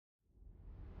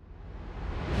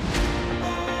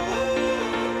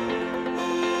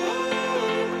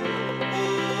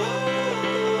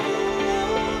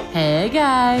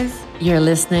guys, you're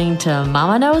listening to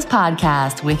Mama Knows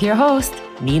Podcast with your host,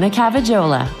 Nina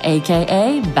Cavajola,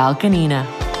 aka Balkanina.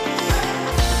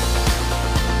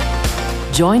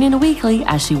 Join in weekly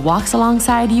as she walks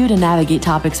alongside you to navigate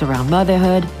topics around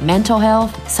motherhood, mental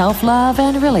health, self-love,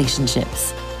 and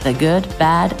relationships. The good,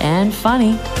 bad, and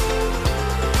funny.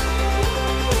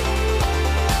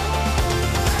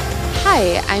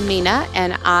 Hi, I'm Nina,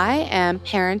 and I am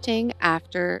parenting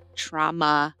after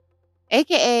trauma,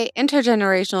 aka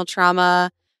intergenerational trauma,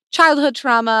 childhood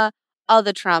trauma, all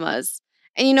the traumas.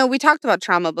 And you know, we talked about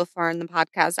trauma before in the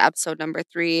podcast, episode number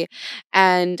 3,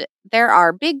 and there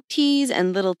are big T's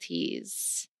and little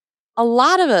T's. A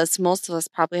lot of us, most of us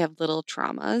probably have little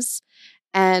traumas,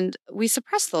 and we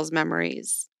suppress those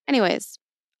memories. Anyways,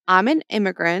 I'm an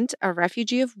immigrant, a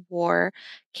refugee of war,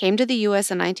 came to the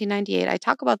U.S. in 1998. I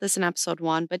talk about this in episode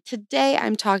 1, but today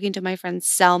I'm talking to my friend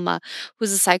Selma,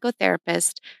 who's a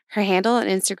psychotherapist. Her handle on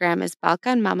Instagram is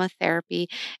Balkan Mama Therapy,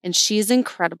 and she's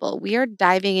incredible. We are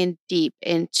diving in deep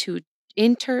into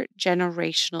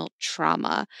intergenerational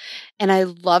trauma, and I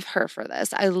love her for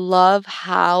this. I love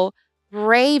how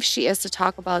brave she is to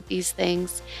talk about these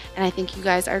things, and I think you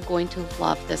guys are going to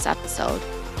love this episode.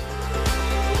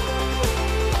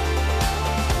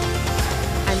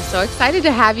 So excited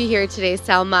to have you here today,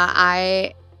 Selma.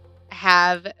 I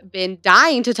have been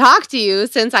dying to talk to you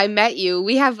since I met you.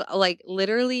 We have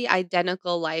literally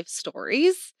identical life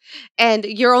stories. And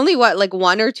you're only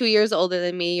 1 or 2 years older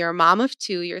than me. You're a mom of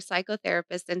 2. You're a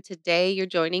psychotherapist. And today you're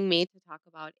joining me to talk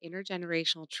about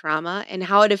intergenerational trauma and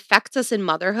how it affects us in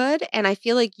motherhood. And I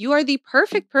feel like you are the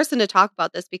perfect person to talk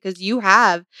about this because you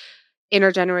have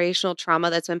intergenerational trauma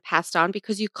that's been passed on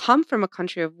because you come from a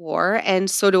country of war, and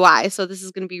so do I. So this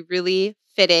is going to be really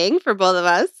fitting for both of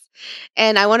us.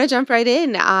 And I want to jump right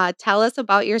in. Tell us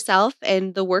about yourself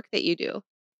and the work that you do.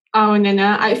 Oh,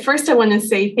 Nina, I want to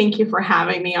say thank you for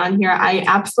having me on here. I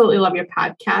absolutely love your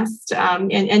podcast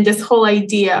and this whole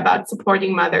idea about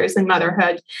supporting mothers and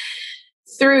motherhood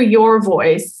through your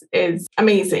voice is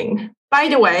amazing. By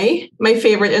the way, my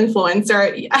favorite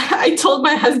influencer, I told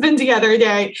my husband the other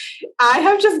day, I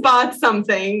have just bought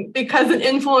something because an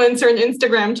influencer on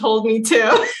Instagram told me to. It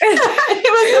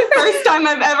was the first time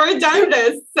I've ever done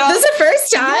this. So, this is the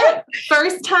first time? Yeah,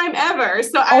 first time ever.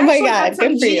 So I actually had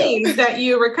some jeans that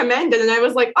you recommended, and I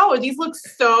was like, oh, these look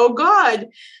so good.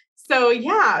 So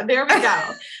yeah, there we go.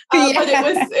 But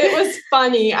it was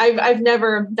funny. I've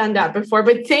never done that before.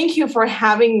 But thank you for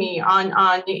having me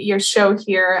on your show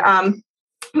here.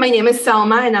 My name is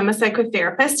Selma, and I'm a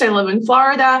psychotherapist. I live in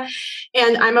Florida,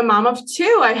 and I'm a mom of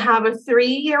 2. I have a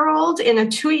 3-year-old and a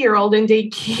 2-year-old, and they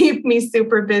keep me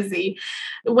super busy.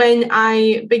 When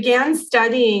I began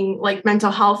studying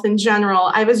mental health in general,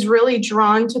 I was really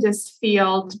drawn to this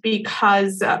field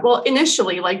because,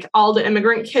 initially, like all the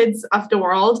immigrant kids of the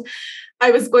world, I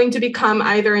was going to become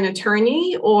either an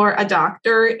attorney or a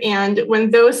doctor. And when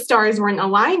those stars weren't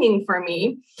aligning for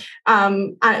me,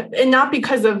 and not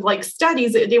because of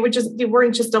studies, they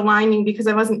weren't just aligning because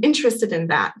I wasn't interested in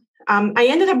that. I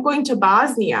ended up going to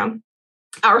Bosnia,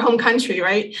 our home country,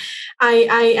 right?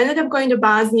 I ended up going to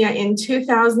Bosnia in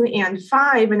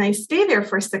 2005, and I stayed there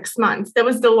for 6 months. That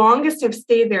was the longest I've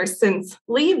stayed there since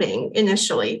leaving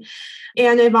initially.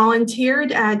 And I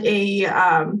volunteered at a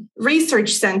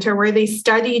research center where they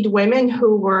studied women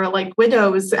who were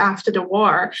widows after the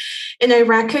war. And I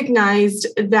recognized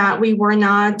that we were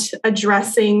not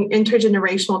addressing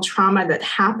intergenerational trauma that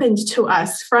happened to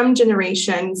us from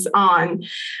generations on,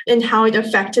 and how it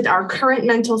affected our current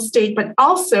mental state, but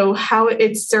also how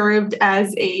it served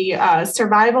as a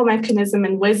survival mechanism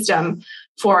and wisdom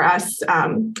for us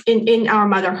in our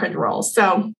motherhood role.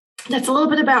 So that's a little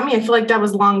bit about me. I feel like that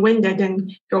was long-winded,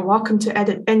 and you're welcome to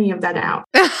edit any of that out.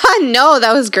 No,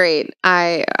 that was great.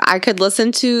 I could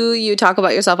listen to you talk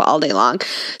about yourself all day long.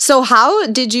 So why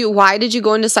did you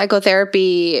go into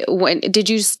psychotherapy? When did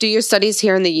you do your studies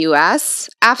here in the US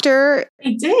after?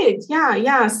 I did.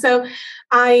 Yeah. So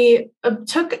I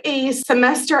took a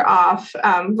semester off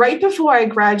right before I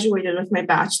graduated with my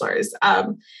bachelor's.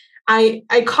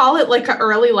 I call it an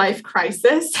early life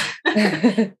crisis.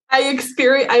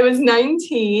 I was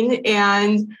 19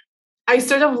 and I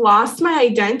sort of lost my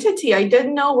identity. I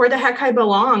didn't know where the heck I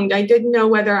belonged. I didn't know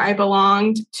whether I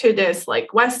belonged to this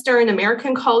Western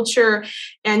American culture,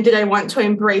 and did I want to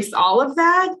embrace all of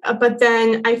that? But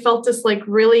then I felt this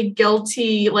really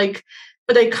guilty,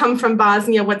 but I come from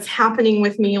Bosnia. What's happening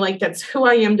with me? That's who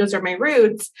I am. Those are my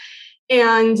roots.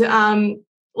 And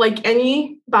like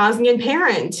any Bosnian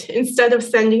parent, instead of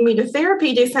sending me to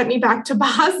therapy, they sent me back to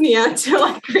Bosnia to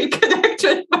reconnect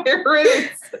with my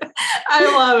roots. I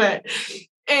love it.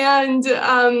 And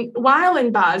while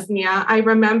in Bosnia, I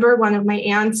remember one of my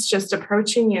aunts just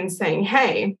approaching me and saying,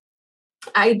 hey,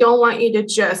 I don't want you to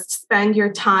just spend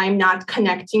your time not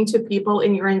connecting to people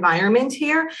in your environment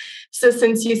here. So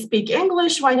since you speak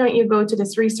English, why don't you go to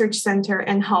this research center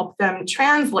and help them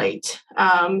translate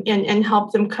and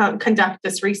help them conduct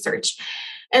this research?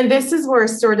 And this is where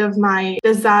sort of my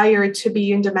desire to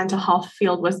be in the mental health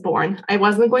field was born. I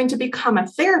wasn't going to become a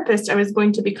therapist. I was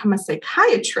going to become a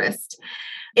psychiatrist.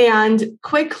 And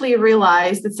quickly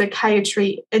realized that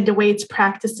psychiatry and the way it's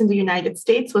practiced in the United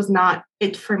States was not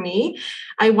it for me.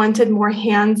 I wanted more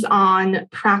hands-on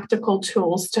practical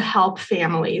tools to help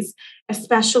families,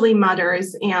 especially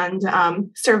mothers and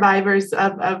survivors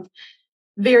of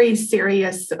very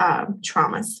serious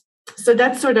traumas. So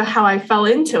that's sort of how I fell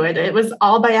into it. It was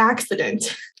all by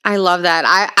accident. I love that.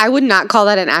 I would not call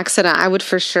that an accident. I would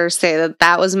for sure say that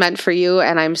that was meant for you.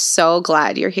 And I'm so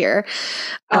glad you're here.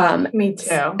 Me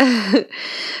too.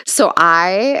 So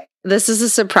this is a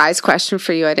surprise question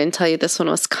for you. I didn't tell you this one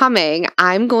was coming.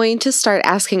 I'm going to start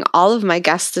asking all of my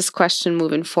guests this question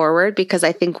moving forward, because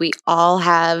I think we all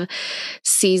have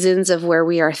seasons of where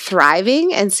we are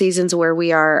thriving and seasons where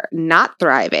we are not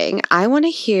thriving. I want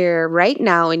to hear right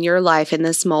now in your life, in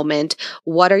this moment,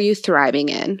 what are you thriving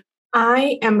in?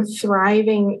 I am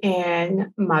thriving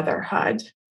in motherhood.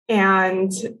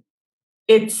 And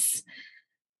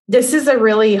this is a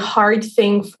really hard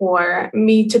thing for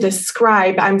me to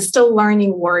describe. I'm still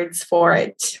learning words for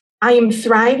it. I am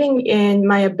thriving in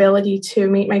my ability to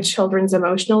meet my children's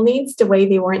emotional needs the way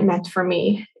they weren't meant for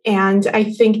me. And I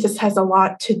think this has a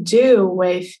lot to do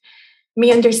with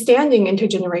me understanding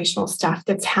intergenerational stuff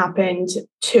that's happened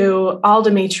to all the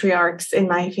matriarchs in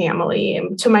my family,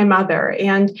 and to my mother,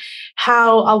 and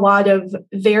how a lot of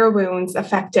their wounds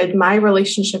affected my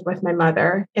relationship with my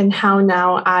mother, and how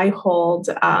now I hold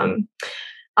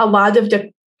a lot of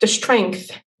the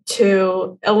strength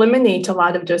to eliminate a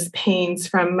lot of those pains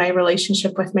from my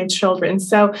relationship with my children.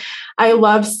 So I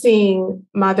love seeing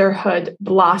motherhood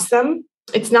blossom.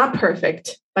 It's not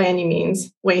perfect by any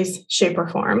means, ways, shape, or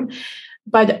form.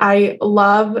 But I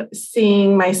love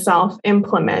seeing myself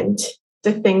implement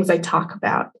the things I talk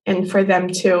about, and for them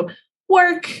to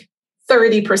work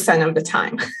 30% of the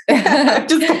time.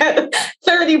 Just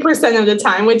 30% of the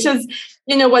time, which is,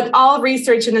 what all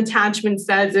research and attachment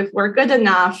says. If we're good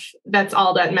enough, that's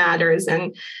all that matters.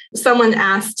 And someone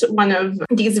asked one of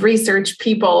these research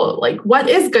people, like, what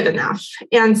is good enough?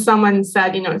 And someone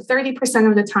said, 30%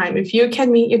 of the time, if you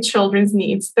can meet your children's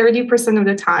needs 30% of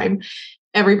the time,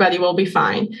 everybody will be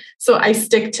fine. So I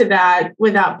stick to that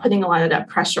without putting a lot of that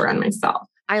pressure on myself.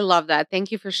 I love that.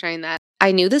 Thank you for sharing that.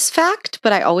 I knew this fact,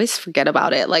 but I always forget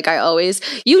about it. Like I always,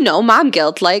 mom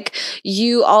guilt, like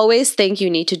you always think you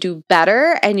need to do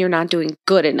better and you're not doing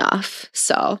good enough.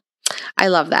 So I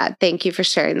love that. Thank you for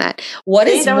sharing that.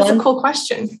 That was a cool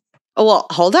question. Oh, well,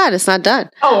 hold on. It's not done.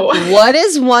 Oh, what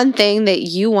is one thing that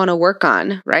you want to work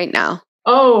on right now?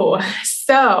 Oh,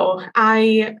 so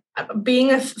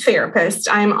being a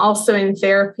therapist, I'm also in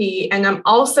therapy, and I'm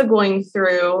also going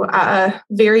through a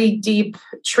very deep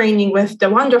training with the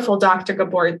wonderful Dr.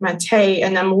 Gabor Mate,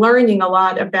 and I'm learning a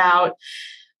lot about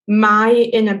my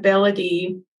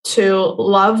inability to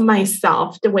love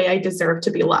myself the way I deserve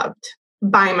to be loved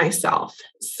by myself.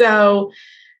 So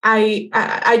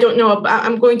I don't know,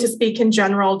 I'm going to speak in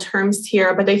general terms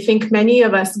here, but I think many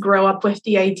of us grow up with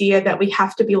the idea that we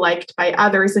have to be liked by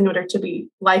others in order to be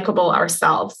likable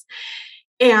ourselves.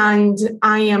 And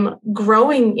I am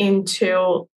growing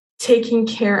into taking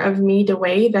care of me the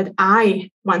way that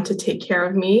I want to take care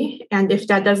of me. And if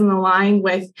that doesn't align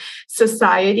with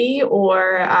society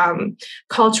or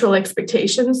cultural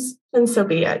expectations, then so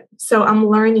be it. So I'm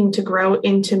learning to grow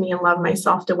into me and love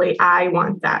myself the way I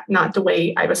want that, not the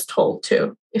way I was told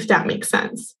to, if that makes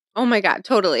sense. Oh my God,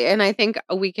 totally. And I think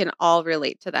we can all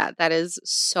relate to that. That is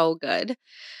so good.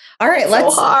 All right,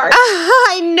 so hard.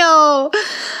 I know.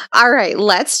 All right,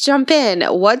 let's jump in.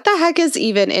 What the heck is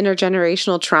even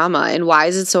intergenerational trauma, and why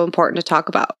is it so important to talk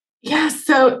about? Yeah,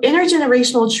 so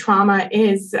intergenerational trauma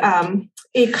is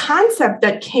a concept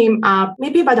that came up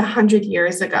maybe about 100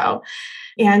 years ago,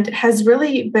 and has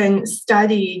really been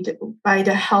studied by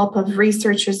the help of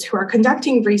researchers who are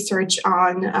conducting research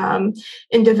on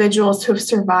individuals who have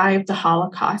survived the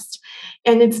Holocaust.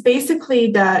 And it's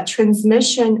basically the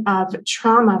transmission of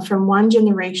trauma from one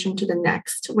generation to the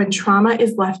next. When trauma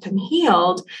is left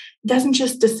unhealed, it doesn't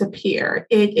just disappear.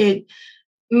 It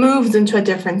moves into a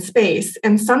different space.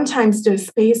 And sometimes those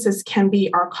spaces can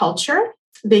be our culture.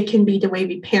 They can be the way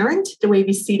we parent, the way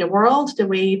we see the world, the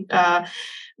way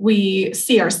we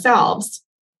see ourselves.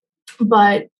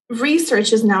 But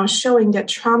research is now showing that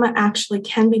trauma actually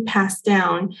can be passed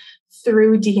down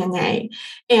through DNA.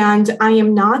 And I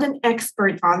am not an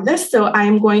expert on this, so I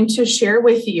am going to share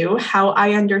with you how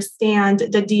I understand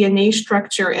the DNA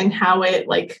structure and how it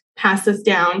passes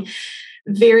down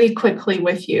very quickly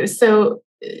with you. So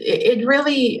it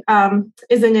really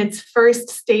is in its first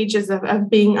stages of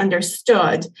being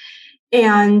understood.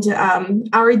 And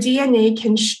our DNA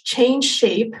can change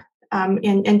shape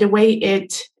and the way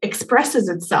it expresses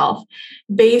itself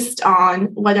based on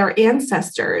what our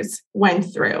ancestors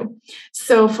went through.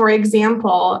 So, for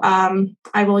example,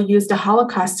 I will use the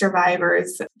Holocaust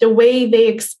survivors. The way they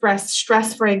express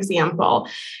stress, for example,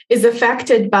 is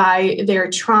affected by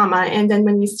their trauma. And then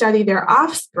when we study their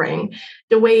offspring,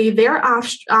 the way their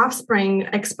offspring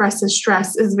expresses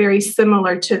stress is very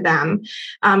similar to them.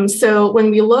 So when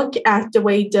we look at the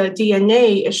way the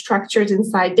DNA is structured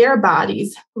inside their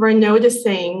bodies, we're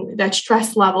noticing that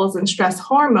stress levels and stress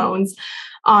hormones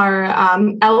are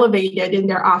elevated in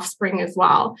their offspring as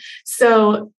well.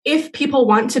 So if people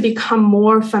want to become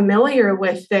more familiar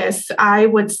with this, I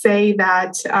would say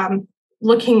that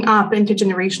looking up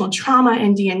intergenerational trauma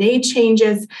and DNA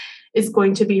changes is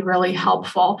going to be really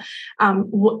helpful.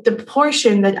 The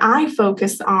portion that I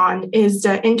focus on is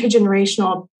the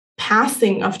intergenerational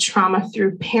passing of trauma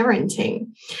through parenting.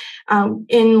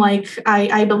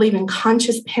 I believe in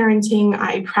conscious parenting.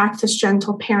 I practice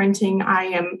gentle parenting. I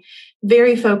am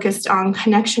very focused on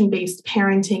connection-based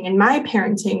parenting in my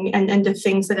parenting and the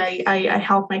things that I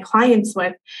help my clients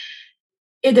with.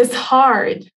 It is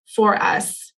hard for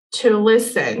us to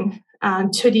listen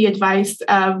to the advice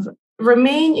of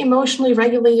remain emotionally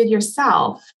regulated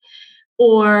yourself,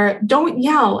 or don't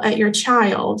yell at your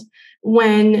child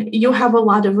when you have a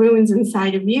lot of wounds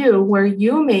inside of you where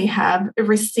you may have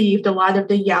received a lot of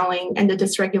the yelling and the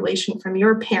dysregulation from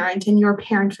your parent and your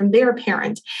parent from their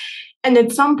parent. And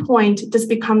at some point, this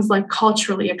becomes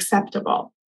culturally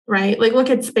acceptable, right?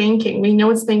 Look at spanking. We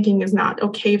know spanking is not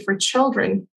okay for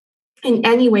children in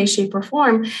any way, shape, or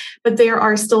form, but there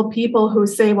are still people who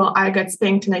say, well, I got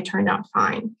spanked and I turned out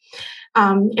fine.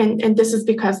 And this is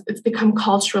because it's become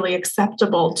culturally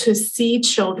acceptable to see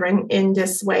children in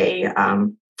this way,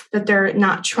 that they're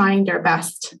not trying their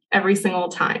best every single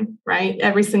time, right?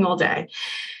 Every single day.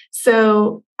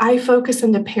 So I focus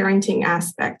on the parenting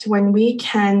aspect. When we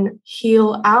can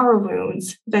heal our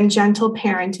wounds, then gentle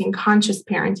parenting, conscious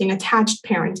parenting, attached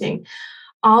parenting,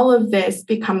 all of this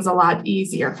becomes a lot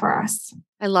easier for us.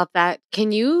 I love that.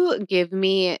 Can you give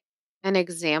me an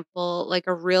example,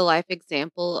 a real life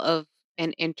example of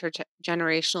an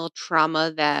intergenerational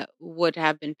trauma that would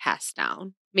have been passed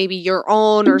down? Maybe your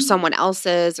own or someone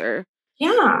else's or...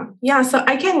 Yeah. So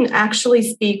I can actually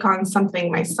speak on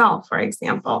something myself, for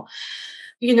example.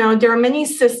 There are many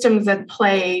systems at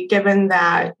play, given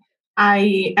that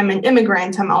I am an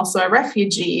immigrant. I'm also a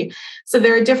refugee. So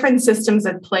there are different systems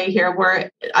at play here where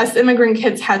us immigrant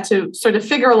kids had to sort of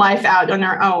figure life out on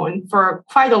our own for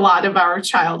quite a lot of our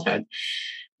childhood.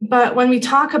 But when we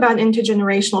talk about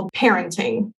intergenerational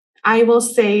parenting, I will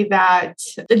say that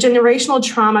the generational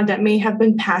trauma that may have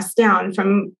been passed down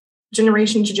from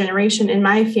generation to generation in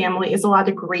my family is a lot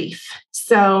of grief.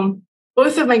 So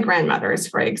both of my grandmothers,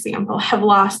 for example, have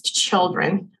lost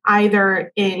children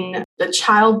either in the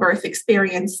childbirth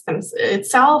experience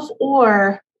itself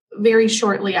or very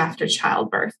shortly after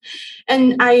childbirth.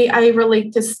 And I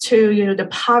relate this to, the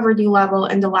poverty level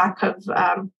and the lack of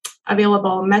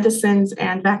available medicines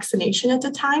and vaccination at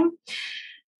the time.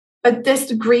 But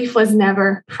this grief was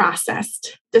never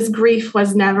processed. This grief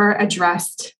was never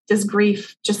addressed. This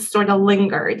grief just sort of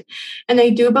lingered. And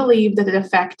I do believe that it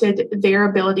affected their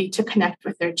ability to connect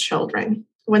with their children.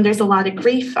 When there's a lot of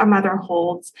grief a mother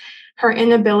holds, her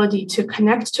inability to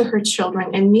connect to her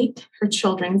children and meet her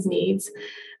children's needs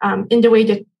in the way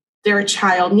that their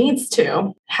child needs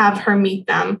to have her meet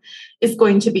them is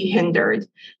going to be hindered.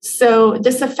 So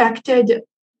this affected,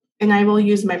 and I will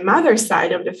use my mother's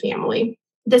side of the family,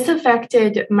 this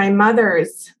affected my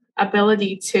mother's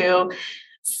ability to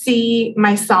see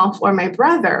myself or my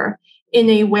brother in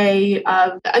a way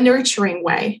of a nurturing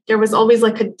way. There was always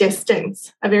a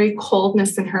distance, a very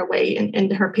coldness in her way in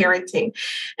her parenting.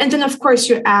 And then, of course,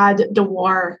 you add the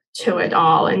war to it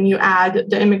all, and you add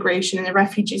the immigration and the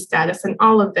refugee status and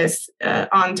all of this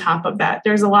on top of that.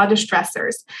 There's a lot of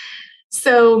stressors.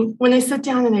 So when I sit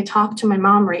down and I talk to my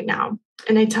mom right now,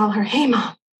 and I tell her, hey,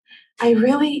 Mom, I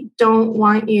really don't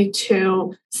want you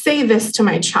to say this to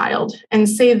my child and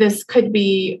say this could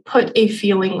be put a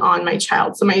feeling on my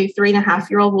child. So my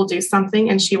 3.5-year-old will do something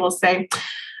and she will say,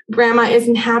 Grandma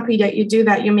isn't happy that you do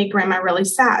that. You make Grandma really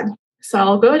sad. So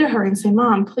I'll go to her and say,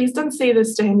 Mom, please don't say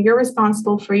this to him. You're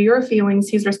responsible for your feelings.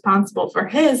 He's responsible for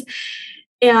his.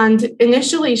 And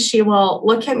initially she will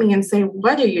look at me and say,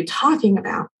 what are you talking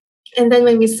about? And then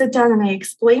when we sit down and I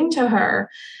explain to her,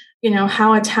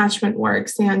 how attachment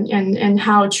works and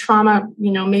how trauma,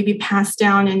 may be passed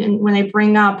down. And when I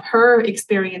bring up her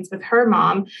experience with her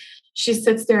mom, she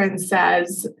sits there and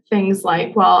says things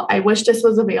like, well, I wish this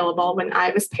was available when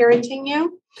I was parenting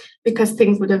you, because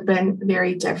things would have been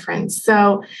very different.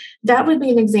 So that would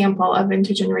be an example of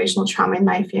intergenerational trauma in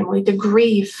my family, the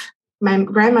grief my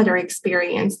grandmother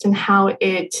experienced and how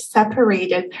it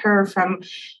separated her from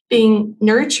being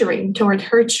nurturing toward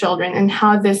her children, and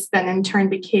how this then in turn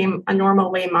became a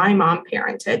normal way my mom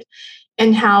parented,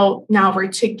 and how now we're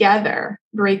together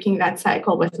breaking that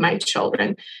cycle with my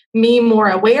children, me more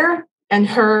aware and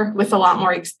her with a lot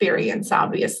more experience.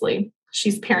 Obviously,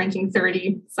 she's parenting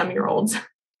 30-some-year-olds.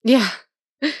 Yeah.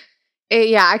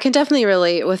 Yeah, I can definitely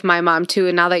relate with my mom too.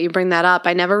 And now that you bring that up,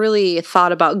 I never really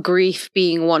thought about grief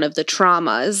being one of the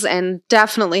traumas, and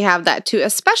definitely have that too,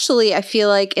 especially I feel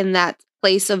like in that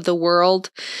place of the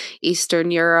world, Eastern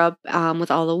Europe,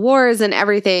 with all the wars and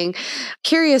everything.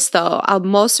 Curious though,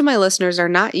 most of my listeners are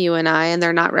not you and I, and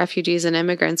they're not refugees and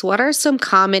immigrants. What are some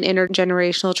common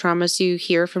intergenerational traumas you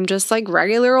hear from just like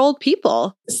regular old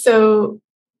people? So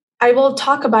I will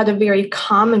talk about a very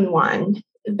common one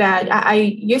that I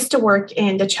used to work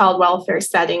in the child welfare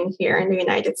setting here in the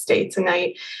United States. And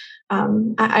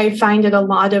I find that a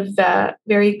lot of the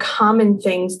very common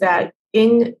things that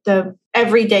in the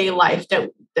everyday life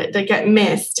that get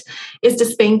missed is the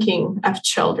spanking of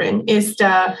children, is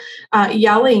the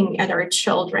yelling at our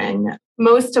children.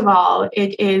 Most of all,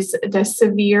 it is the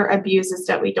severe abuses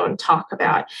that we don't talk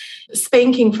about.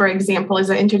 Spanking, for example, is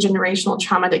an intergenerational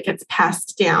trauma that gets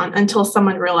passed down until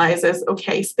someone realizes,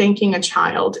 okay, spanking a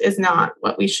child is not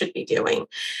what we should be doing.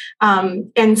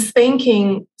 And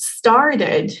spanking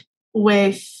started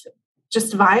with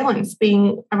just violence,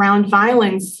 being around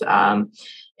violence,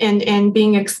 and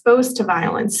being exposed to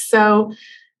violence. So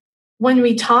when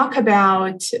we talk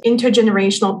about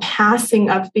intergenerational passing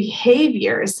of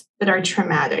behaviors that are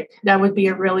traumatic, that would be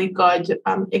a really good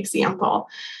example.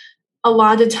 A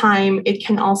lot of time, it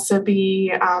can also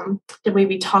be the way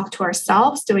we talk to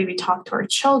ourselves, the way we talk to our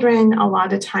children. A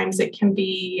lot of times it can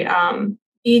be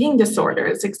eating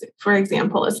disorders, for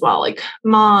example, as well, like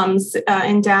moms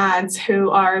and dads who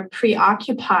are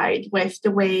preoccupied with the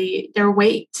way their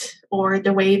weight or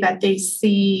the way that they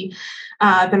see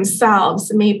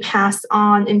themselves may pass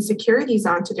on insecurities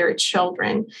onto their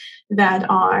children that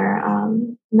are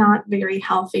not very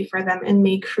healthy for them, and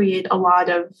may create a lot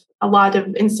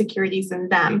of insecurities in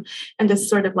them. And it's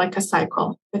sort of like a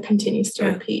cycle that continues to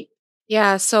repeat.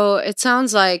 Yeah. So it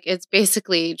sounds like it's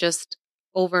basically just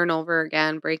over and over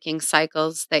again, breaking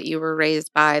cycles that you were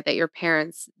raised by, that your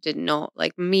parents didn't know.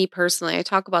 Like me personally, I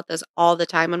talk about this all the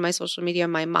time on my social media.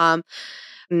 My mom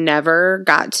never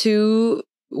got to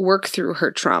work through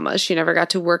her trauma. She never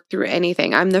got to work through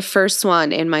anything. I'm the first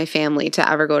one in my family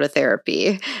to ever go to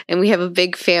therapy, and we have a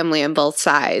big family on both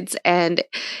sides. And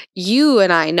you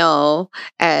and I know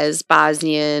as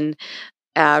Bosnian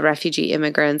refugee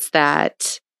immigrants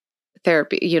that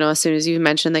therapy, as soon as you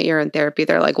mention that you're in therapy,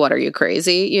 they're like, what, are you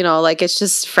crazy? Like it's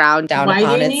just frowned down upon.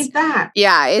 Why do you need that?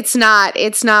 Yeah, it's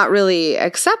not really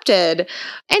accepted.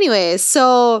 Anyways,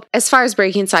 so as far as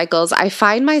breaking cycles, I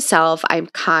find myself, I'm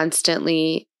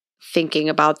constantly thinking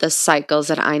about the cycles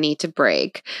that I need to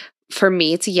break. For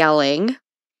me, it's yelling.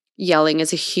 Yelling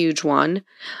is a huge one.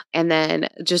 And then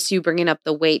just you bringing up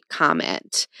the weight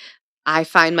comment. I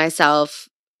find myself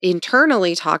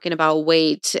internally talking about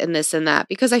weight and this and that,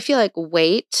 because I feel like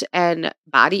weight and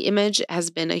body image has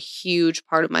been a huge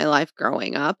part of my life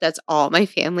growing up. That's all my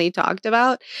family talked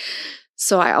about.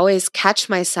 So I always catch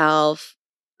myself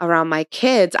around my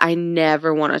kids. I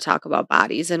never want to talk about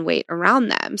bodies and weight around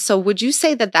them. So would you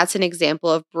say that that's an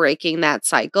example of breaking that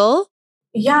cycle?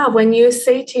 Yeah, when you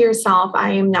say to yourself,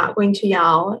 I am not going to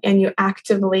yell, and you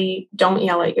actively don't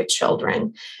yell at your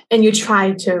children, and you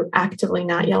try to actively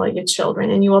not yell at your children,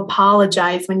 and you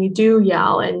apologize when you do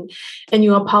yell, and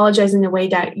you apologize in a way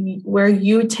that where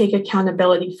you take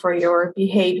accountability for your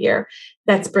behavior,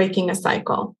 that's breaking a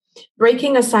cycle.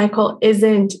 Breaking a cycle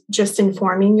isn't just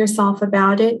informing yourself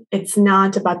about it. It's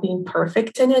not about being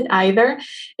perfect in it either.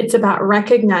 It's about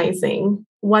recognizing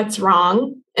what's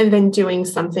wrong and then doing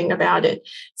something about it.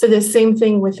 So the same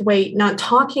thing with weight, not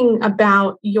talking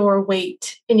about your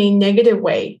weight in a negative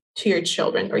way to your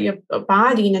children, or your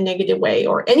body in a negative way,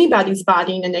 or anybody's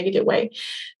body in a negative way,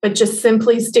 but just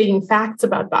simply stating facts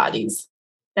about bodies.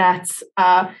 That's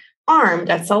arm,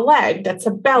 that's a leg, that's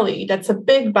a belly, that's a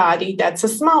big body, that's a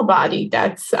small body,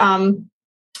 that's a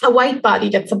white body,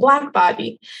 that's a black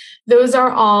body. Those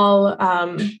are all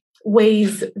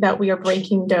ways that we are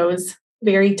breaking those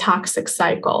very toxic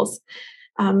cycles.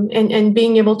 And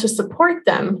being able to support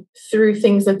them through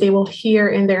things that they will hear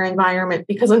in their environment,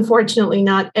 because unfortunately,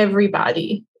 not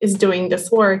everybody is doing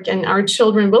this work, and our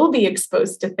children will be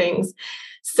exposed to things.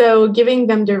 So giving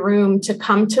them the room to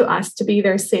come to us to be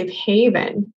their safe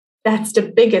haven, that's the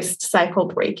biggest cycle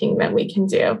breaking that we can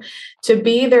do. To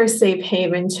be their safe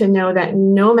haven, to know that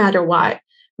no matter what,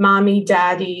 mommy,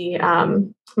 daddy,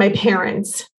 my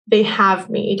parents, they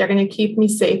have me. They're going to keep me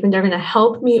safe, and they're going to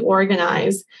help me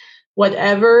organize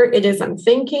whatever it is I'm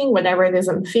thinking, whatever it is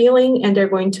I'm feeling, and they're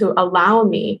going to allow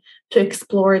me to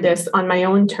explore this on my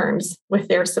own terms with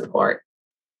their support.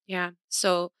 Yeah.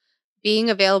 So being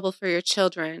available for your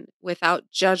children without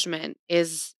judgment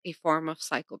is a form of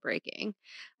cycle breaking.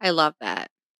 I love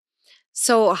that.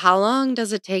 So how long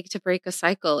does it take to break a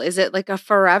cycle? Is it like a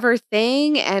forever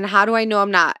thing? And how do I know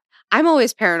I'm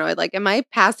always paranoid. Like, am I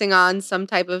passing on some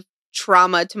type of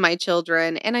trauma to my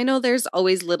children? And I know there's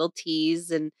always little T's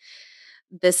and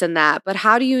this and that, but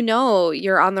how do you know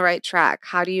you're on the right track?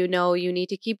 How do you know you need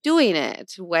to keep doing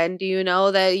it? When do you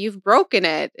know that you've broken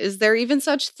it? Is there even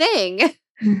such thing?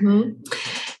 Mm-hmm.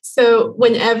 So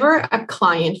whenever a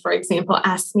client, for example,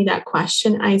 asks me that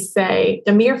question, I say,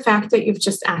 the mere fact that you've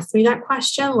just asked me that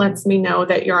question lets me know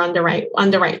that you're on the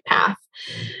right path.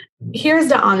 Here's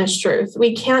the honest truth.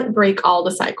 We can't break all the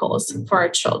cycles for our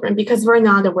children because we're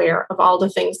not aware of all the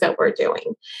things that we're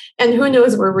doing. And who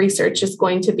knows where research is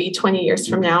going to be 20 years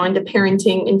from now and the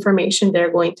parenting information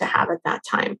they're going to have at that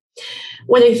time.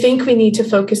 What I think we need to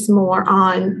focus more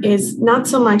on is not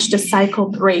so much the cycle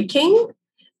breaking,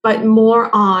 but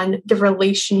more on the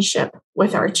relationship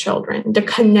with our children, the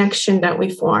connection that we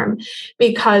form.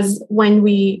 Because when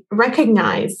we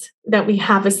recognize that we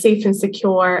have a safe and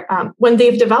secure, when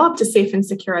they've developed a safe and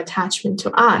secure attachment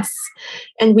to us,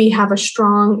 and we have a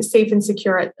strong, safe and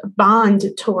secure bond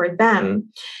toward them,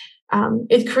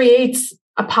 it creates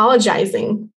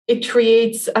apologizing. It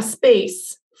creates a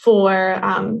space for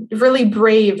really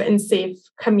brave and safe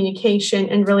communication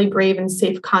and really brave and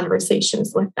safe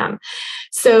conversations with them.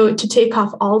 So to take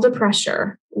off all the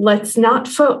pressure,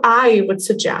 I would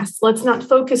suggest, let's not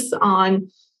focus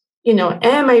on,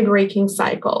 am I breaking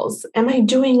cycles? Am I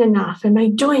doing enough? Am I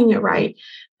doing it right?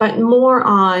 But more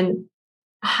on,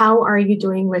 how are you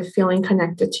doing with feeling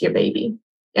connected to your baby?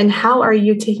 And how are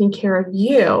you taking care of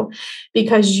you?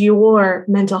 Because your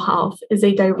mental health is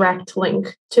a direct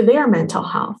link to their mental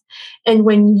health. And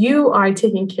when you are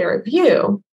taking care of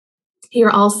you,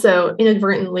 you're also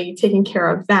inadvertently taking care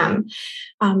of them.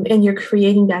 And you're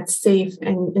creating that safe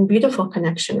and beautiful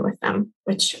connection with them,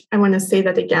 which I want to say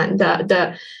that again,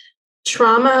 the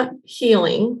trauma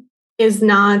healing is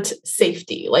not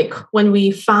safety. Like when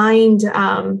we find,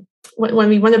 when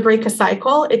we want to break a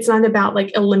cycle, it's not about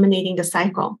like eliminating the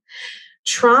cycle.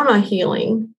 Trauma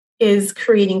healing is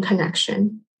creating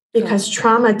connection, because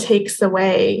trauma takes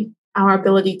away our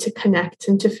ability to connect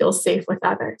and to feel safe with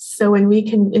others. So when we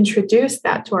can introduce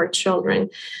that to our children,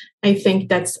 I think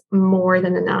that's more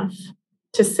than enough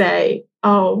to say,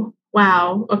 oh,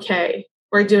 wow, okay,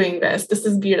 we're doing this. This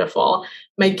is beautiful.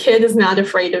 My kid is not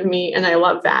afraid of me, and I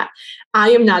love that. I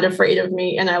am not afraid of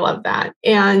me, and I love that.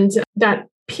 And that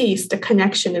piece, the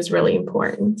connection, is really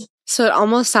important. So it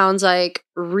almost sounds like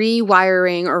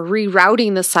rewiring or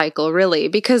rerouting the cycle, really,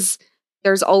 because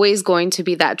there's always going to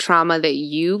be that trauma that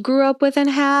you grew up with and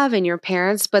have and your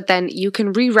parents, but then you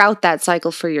can reroute that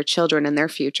cycle for your children and their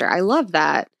future. I love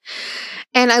that.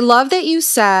 And I love that you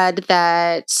said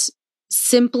that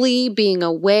simply being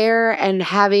aware and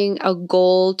having a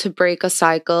goal to break a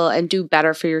cycle and do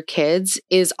better for your kids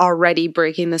is already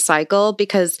breaking the cycle,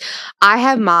 because I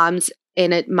have moms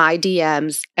in my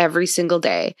DMs every single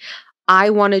day. I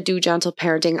want to do gentle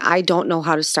parenting. I don't know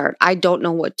how to start. I don't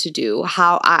know what to do.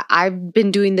 I've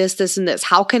been doing this, and this.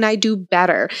 How can I do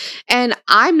better? And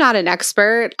I'm not an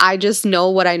expert. I just know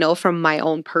what I know from my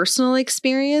own personal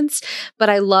experience. But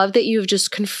I love that you've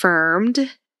just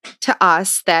confirmed to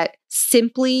us that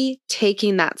simply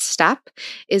taking that step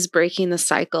is breaking the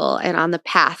cycle and on the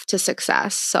path to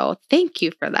success. So thank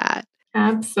you for that.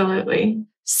 Absolutely.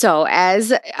 So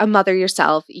as a mother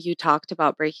yourself, you talked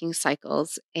about breaking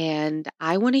cycles, and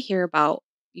I want to hear about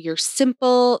your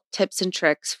simple tips and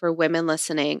tricks for women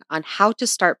listening on how to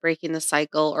start breaking the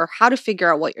cycle or how to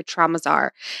figure out what your traumas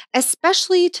are,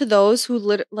 especially to those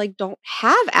who don't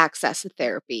have access to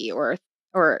therapy or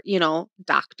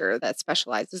doctor that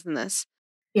specializes in this.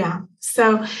 Yeah.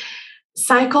 So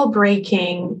cycle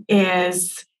breaking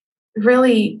is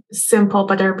really simple,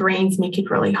 but our brains make it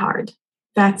really hard.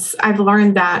 I've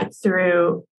learned that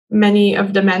through many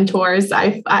of the mentors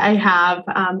I have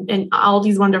and all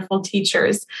these wonderful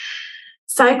teachers.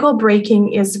 Cycle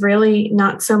breaking is really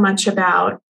not so much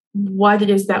about what it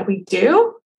is that we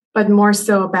do, but more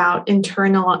so about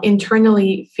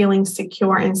internally feeling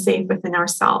secure and safe within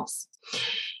ourselves.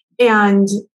 And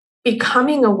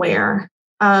becoming aware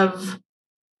of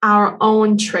our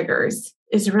own triggers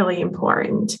is really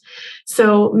important.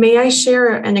 So may I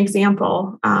share an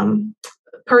example,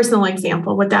 personal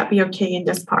example? Would that be okay in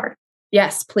this part?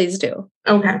 Yes, please do.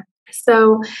 Okay.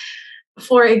 So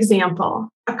for example,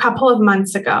 a couple of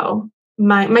months ago,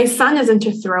 my son is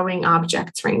into throwing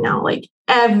objects right now. Like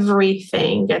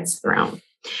everything gets thrown.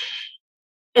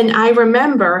 And I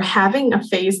remember having a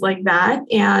phase like that,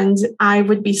 and I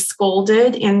would be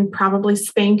scolded and probably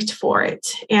spanked for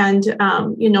it. And,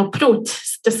 prut,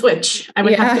 the switch, I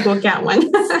would have to go get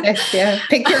one. Yeah,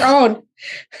 pick your own.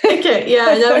 Pick it,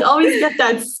 yeah. And I would always get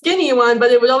that skinny one,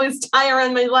 but it would always tie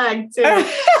around my leg too.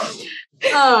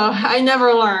 Oh, I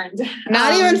never learned.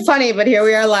 Not even funny, but here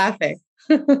we are laughing.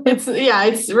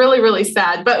 It's really, really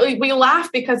sad. But we laugh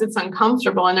because it's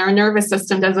uncomfortable and our nervous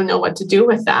system doesn't know what to do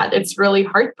with that. It's really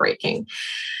heartbreaking.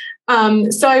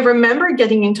 So I remember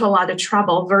getting into a lot of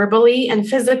trouble verbally and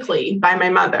physically by my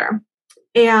mother.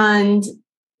 And,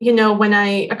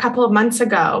 a couple of months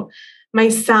ago, my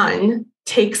son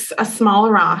takes a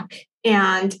small rock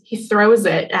and he throws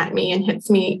it at me and hits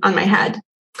me on my head.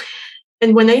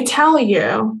 And when I tell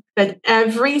you that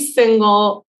every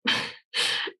single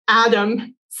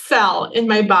atom cell in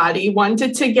my body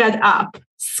wanted to get up,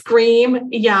 scream,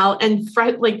 yell, and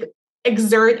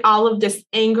exert all of this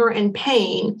anger and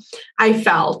pain I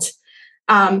felt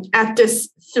at this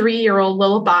 3-year-old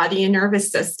little body and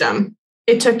nervous system,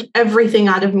 it took everything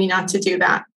out of me not to do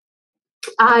that.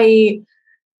 I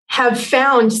have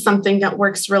found something that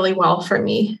works really well for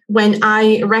me when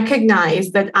I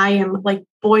recognize that I am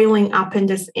boiling up in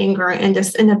this anger and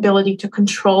this inability to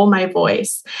control my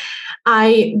voice.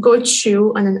 I go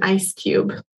chew on an ice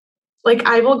cube.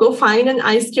 I will go find an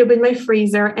ice cube in my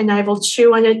freezer and I will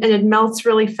chew on it and it melts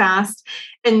really fast.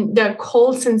 And the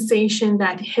cold sensation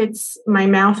that hits my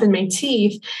mouth and my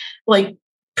teeth,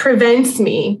 prevents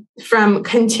me from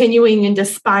continuing in the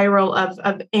spiral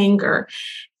of anger.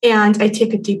 And I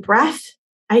take a deep breath.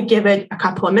 I give it a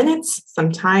couple of minutes,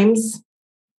 sometimes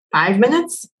 5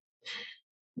 minutes.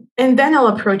 And then I'll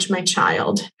approach my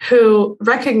child who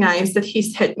recognized that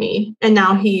he's hit me and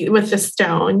now with the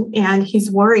stone and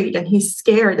he's worried and he's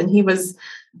scared and he was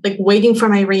waiting for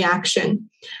my reaction.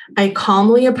 I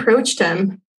calmly approached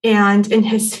him and in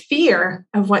his fear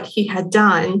of what he had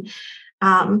done,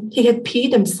 he had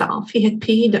peed himself. He had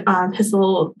peed his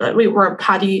little, we were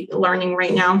potty learning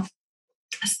right now.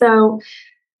 So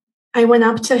I went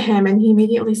up to him and he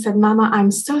immediately said, "Mama,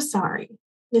 I'm so sorry."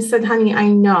 He said, "Honey, I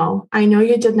know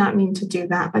you did not mean to do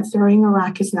that, but throwing a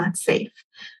rock is not safe.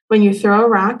 When you throw a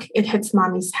rock, it hits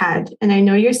mommy's head. And I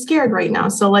know you're scared right now.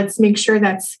 So let's make sure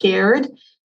that scared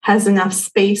has enough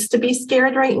space to be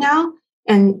scared right now.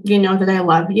 And you know that I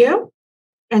love you.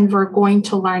 And we're going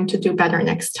to learn to do better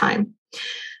next time."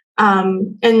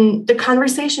 And the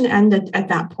conversation ended at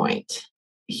that point.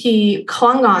 He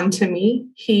clung on to me.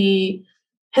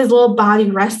 His little body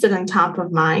rested on top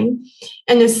of mine.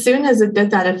 And as soon as it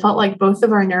did that, it felt like both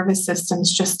of our nervous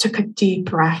systems just took a deep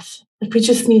breath. We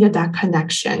just needed that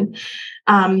connection.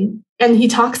 And he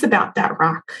talks about that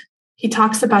rock. He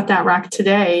talks about that rock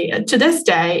today, to this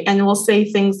day, and will say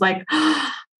things like,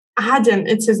 "Adam,"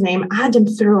 it's his name, "Adam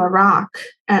threw a rock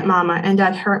at Mama and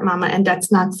that hurt Mama and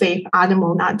that's not safe. Adam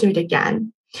will not do it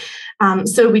again."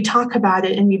 So we talk about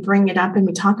it and we bring it up and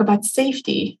we talk about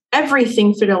safety,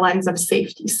 everything through the lens of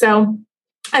safety. So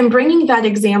I'm bringing that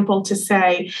example to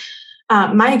say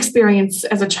my experience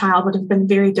as a child would have been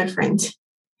very different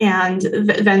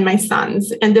than my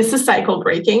son's. And this is cycle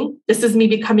breaking. This is me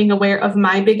becoming aware of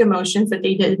my big emotions that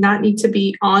they did not need to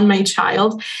be on my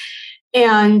child.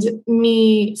 And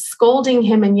me scolding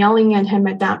him and yelling at him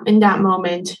in that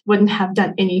moment wouldn't have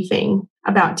done anything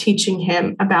about teaching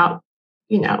him about,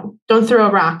 don't throw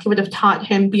a rock. It would have taught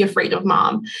him, be afraid of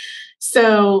mom.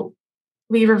 So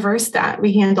we reversed that.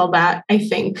 We handled that, I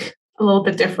think, a little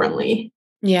bit differently.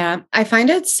 Yeah. I find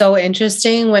it so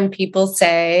interesting when people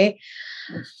say,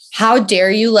 "How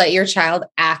dare you let your child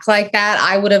act like that?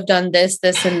 I would have done this,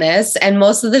 this, and this." And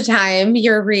most of the time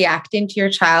you're reacting to your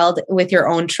child with your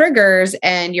own triggers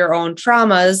and your own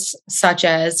traumas, such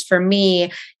as for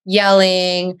me,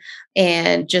 yelling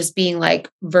and just being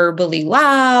verbally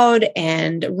loud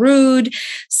and rude.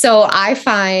 So I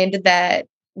find that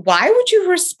why would you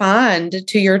respond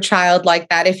to your child like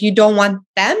that if you don't want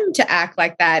them to act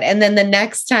like that? And then the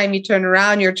next time you turn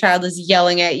around, your child is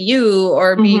yelling at you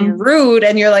or being rude.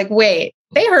 And you're like, wait,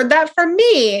 they heard that from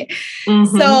me.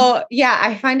 So yeah,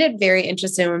 I find it very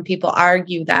interesting when people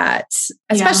argue that,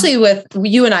 especially with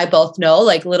you and I both know,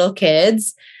 like little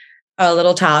kids,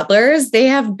 little toddlers, they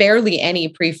have barely any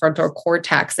prefrontal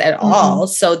cortex at all.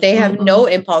 So they have no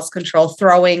impulse control.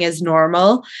 Throwing is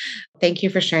normal. Thank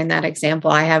you for sharing that example.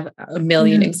 I have a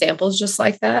million examples just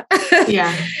like that.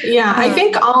 Yeah. I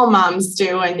think all moms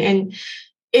do. And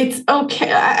it's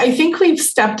okay. I think we've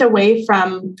stepped away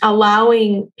from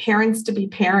allowing parents to be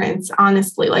parents,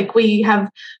 honestly. Like we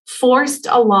have forced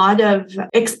a lot of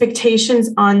expectations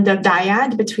on the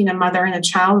dyad between a mother and a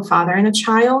child, a father and a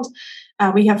child.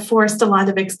 We have forced a lot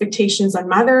of expectations on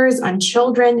mothers, on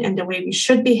children, and the way we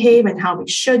should behave and how we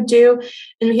should do.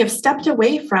 And we have stepped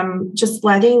away from just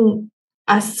letting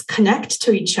us connect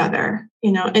to each other,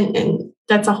 and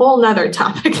that's a whole nother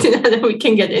topic that we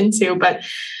can get into. But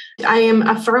I am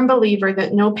a firm believer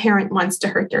that no parent wants to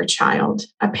hurt their child.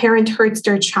 A parent hurts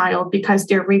their child because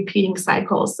they're repeating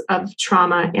cycles of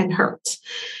trauma and hurt.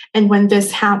 And when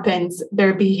this happens,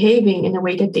 they're behaving in a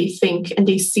way that they think and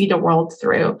they see the world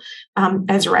through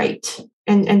as right.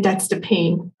 And that's the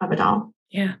pain of it all.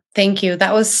 Yeah. Thank you.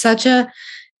 That was such a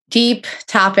deep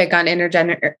topic on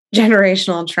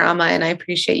intergenerational trauma. And I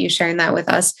appreciate you sharing that with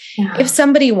us. Yeah. If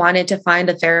somebody wanted to find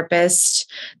a therapist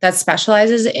that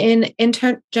specializes in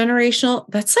intergenerational,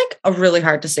 that's like a really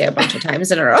hard to say a bunch of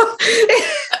times in a row.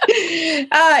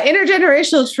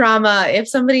 Intergenerational trauma, if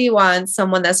somebody wants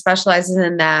someone that specializes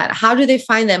in that, how do they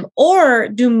find them? Or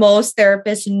do most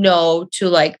therapists know to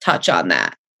like touch on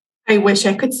that? I wish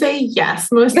I could say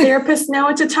yes. Most therapists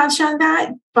know to touch on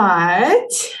that,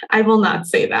 but I will not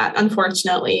say that,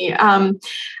 unfortunately.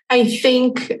 I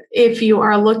think if you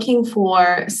are looking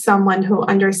for someone who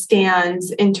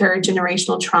understands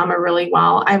intergenerational trauma really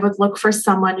well, I would look for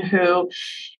someone who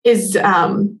is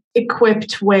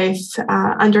equipped with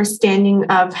understanding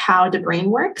of how the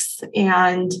brain works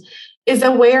and is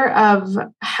aware of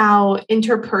how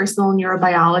interpersonal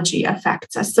neurobiology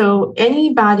affects us. So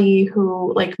anybody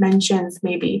who mentions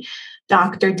maybe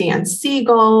Dr. Dan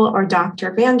Siegel or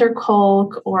Dr. Vander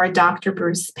Kolk or Dr.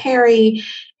 Bruce Perry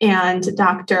and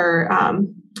Dr.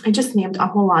 I just named a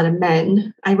whole lot of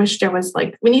men. I wish there was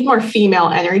we need more female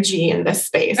energy in this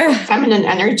space, feminine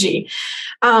energy.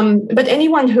 But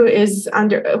anyone who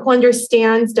who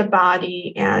understands the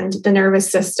body and the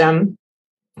nervous system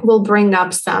will bring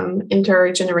up some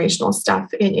intergenerational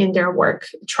stuff in their work,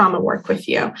 trauma work with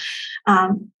you.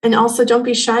 And also don't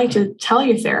be shy to tell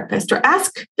your therapist or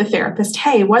ask the therapist,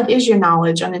 hey, what is your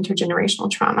knowledge on intergenerational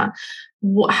trauma?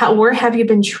 Where have you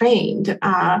been trained?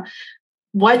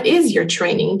 What is your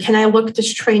training? Can I look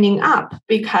this training up?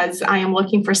 Because I am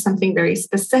looking for something very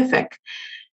specific.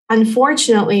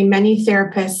 Unfortunately, many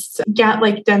therapists get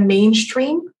the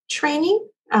mainstream training,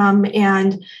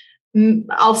 and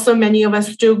also many of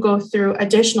us do go through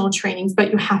additional trainings, but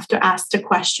you have to ask the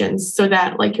questions so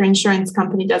that your insurance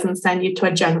company doesn't send you to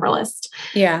a generalist.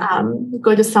 Yeah.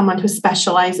 Go to someone who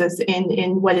specializes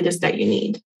in what it is that you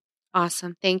need.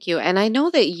 Awesome. Thank you. And I know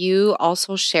that you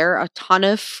also share a ton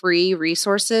of free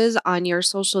resources on your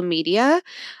social media.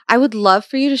 I would love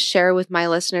for you to share with my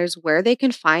listeners where they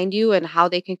can find you and how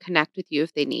they can connect with you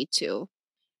if they need to.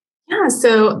 Yeah,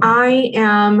 so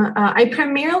I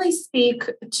primarily speak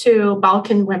to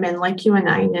Balkan women like you and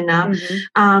I, Nina,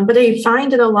 but I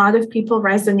find that a lot of people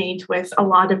resonate with a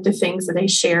lot of the things that I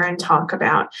share and talk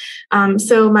about.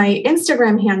 So my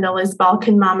Instagram handle is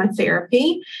Balkan Mama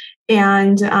Therapy.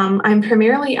 And I'm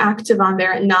primarily active on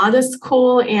there, not as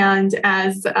cool and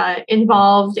as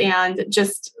involved and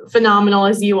just phenomenal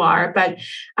as you are, but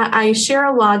I share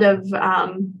a lot of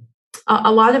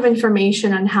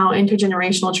information on how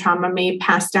intergenerational trauma may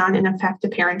pass down and affect the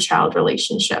parent-child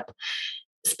relationship,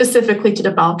 specifically to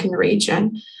the Balkan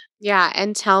region. Yeah,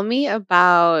 and tell me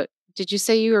about, did you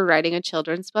say you were writing a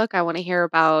children's book? I want to hear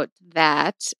about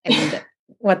that and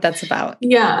what that's about.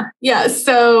 Yeah.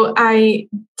 So I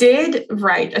did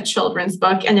write a children's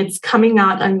book and it's coming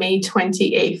out on May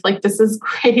 28th. This is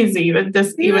crazy that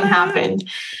this even happened.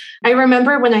 I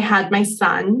remember when I had my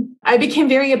son, I became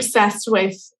very obsessed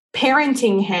with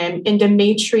parenting him in the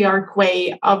matriarch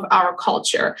way of our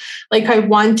culture. I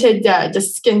wanted the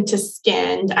skin to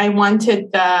skin. I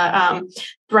wanted the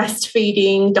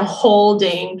breastfeeding, the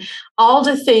holding, all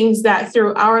the things that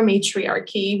through our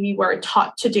matriarchy we were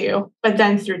taught to do. But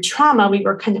then through trauma, we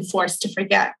were kind of forced to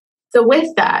forget. So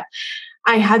with that,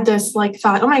 I had this like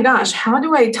thought, oh my gosh, how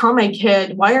do I tell my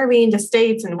kid, why are we in the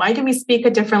States and why do we speak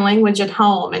a different language at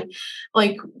home? And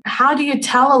like, how do you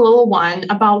tell a little one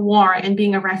about war and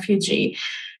being a refugee?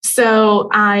 So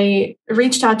I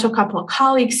reached out to a couple of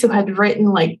colleagues who had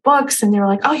written like books, and they were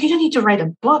like, oh, you don't need to write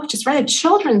a book, just write a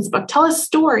children's book, tell a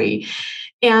story.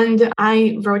 And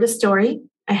I wrote a story.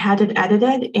 I had it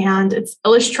edited and it's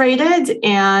illustrated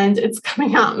and it's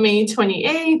coming out May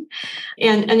 28th.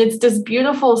 And it's this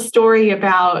beautiful story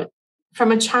about,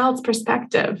 from a child's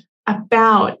perspective,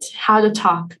 about how to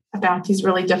talk about these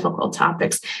really difficult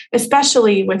topics,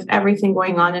 especially with everything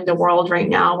going on in the world right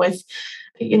now with,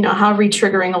 how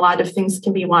re-triggering a lot of things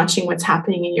can be watching what's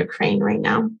happening in Ukraine right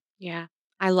now. Yeah.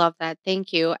 I love that.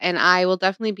 Thank you. And I will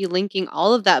definitely be linking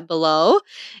all of that below.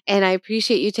 And I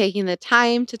appreciate you taking the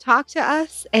time to talk to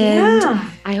us. And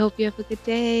I hope you have a good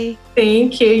day.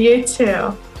 Thank you. You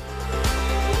too.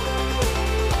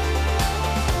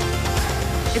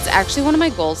 It's actually one of my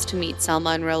goals to meet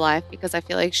Selma in real life because I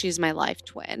feel like she's my life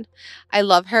twin. I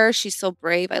love her. She's so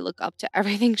brave. I look up to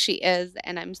everything she is.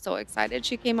 And I'm so excited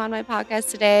she came on my podcast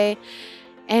today.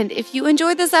 And if you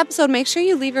enjoyed this episode, make sure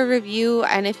you leave a review.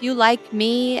 And if you like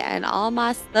me and all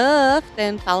my stuff,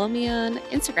 then follow me on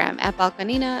Instagram at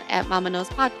Balkanina, at Mama Knows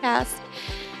Podcast.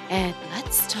 And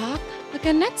let's talk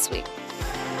again next week.